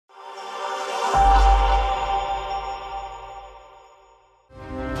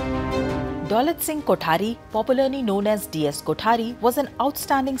Daulat Singh Kothari, popularly known as D.S. Kothari, was an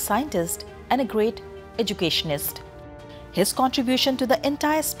outstanding scientist and a great educationist. His contribution to the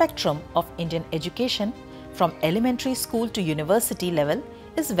entire spectrum of Indian education, from elementary school to university level,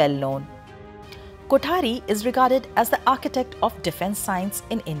 is well known. Kothari is regarded as the architect of defence science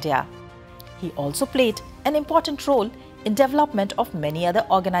in India. He also played an important role in development of many other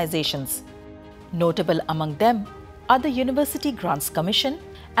organizations. Notable among them are the University Grants Commission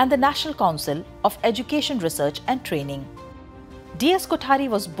and the National Council of Education Research and Training. D.S. Kothari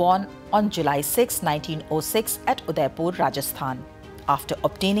was born on July 6, 1906 at Udaipur, Rajasthan. After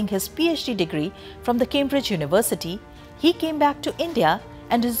obtaining his PhD degree from the Cambridge University, he came back to India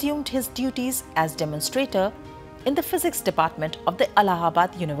and resumed his duties as demonstrator in the physics department of the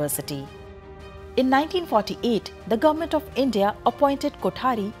Allahabad University. In 1948, the Government of India appointed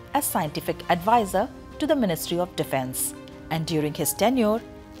Kothari as scientific advisor to the Ministry of Defence, and during his tenure,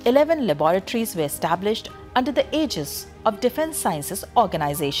 11 laboratories were established under the aegis of Defence Sciences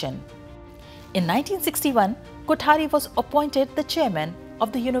Organization. In 1961, Kothari was appointed the chairman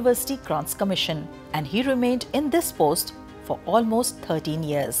of the University Grants Commission, and he remained in this post for almost 13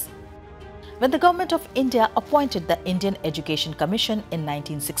 years. When the Government of India appointed the Indian Education Commission in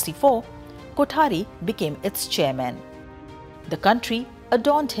 1964, Kothari became its chairman. The country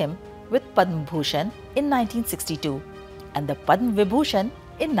adorned him with Padma Bhushan in 1962 and the Padma Vibhushan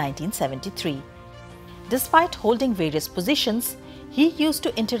in 1973. Despite holding various positions, he used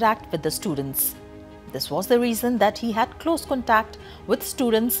to interact with the students. This was the reason that he had close contact with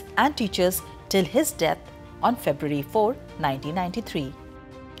students and teachers till his death on February 4, 1993.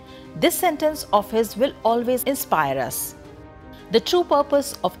 This sentence of his will always inspire us. The true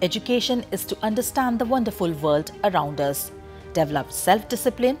purpose of education is to understand the wonderful world around us, develop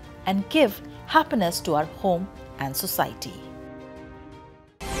self-discipline, and give happiness to our home and society.